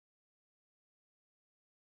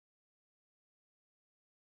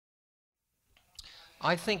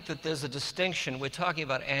I think that there's a distinction. We're talking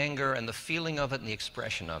about anger and the feeling of it and the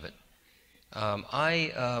expression of it.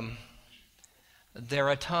 There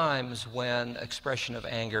are times when expression of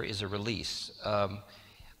anger is a release.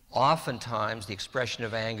 Oftentimes, the expression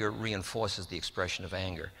of anger reinforces the expression of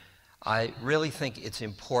anger. I really think it's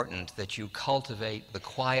important that you cultivate the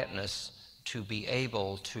quietness to be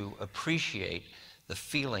able to appreciate the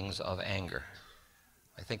feelings of anger.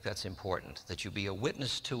 I think that's important, that you be a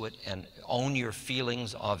witness to it and own your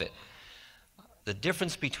feelings of it. The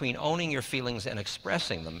difference between owning your feelings and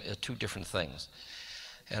expressing them are two different things.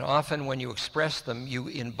 And often when you express them,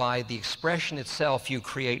 by the expression itself, you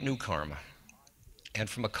create new karma. And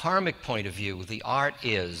from a karmic point of view, the art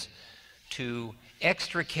is to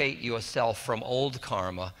extricate yourself from old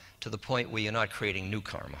karma to the point where you're not creating new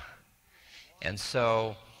karma. And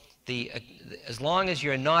so, as long as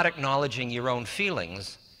you're not acknowledging your own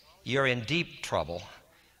feelings, you're in deep trouble.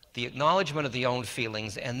 The acknowledgement of the own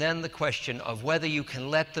feelings, and then the question of whether you can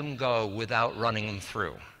let them go without running them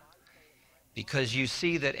through. Because you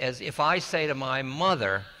see that as if I say to my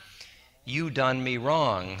mother, "You done me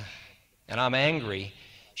wrong," and I'm angry,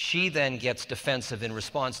 she then gets defensive in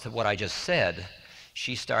response to what I just said.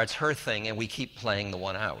 She starts her thing, and we keep playing the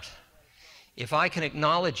one out. If I can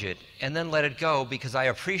acknowledge it and then let it go because I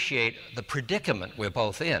appreciate the predicament we're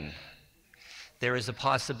both in, there is a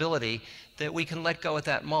possibility that we can let go at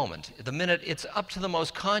that moment. The minute, it's up to the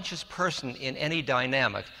most conscious person in any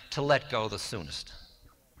dynamic to let go the soonest.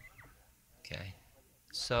 Okay?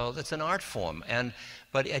 So that's an art form.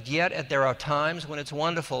 But yet there are times when it's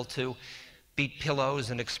wonderful to beat pillows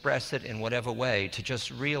and express it in whatever way, to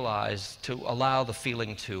just realize, to allow the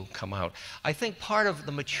feeling to come out. I think part of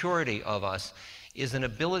the maturity of us is an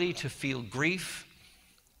ability to feel grief,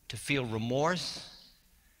 to feel remorse,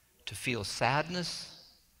 to feel sadness,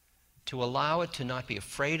 to allow it, to not be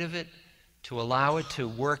afraid of it, to allow it to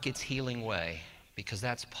work its healing way, because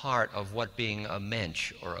that's part of what being a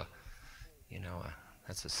mensch, or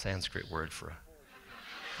that's a Sanskrit word for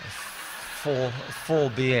a full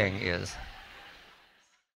being is.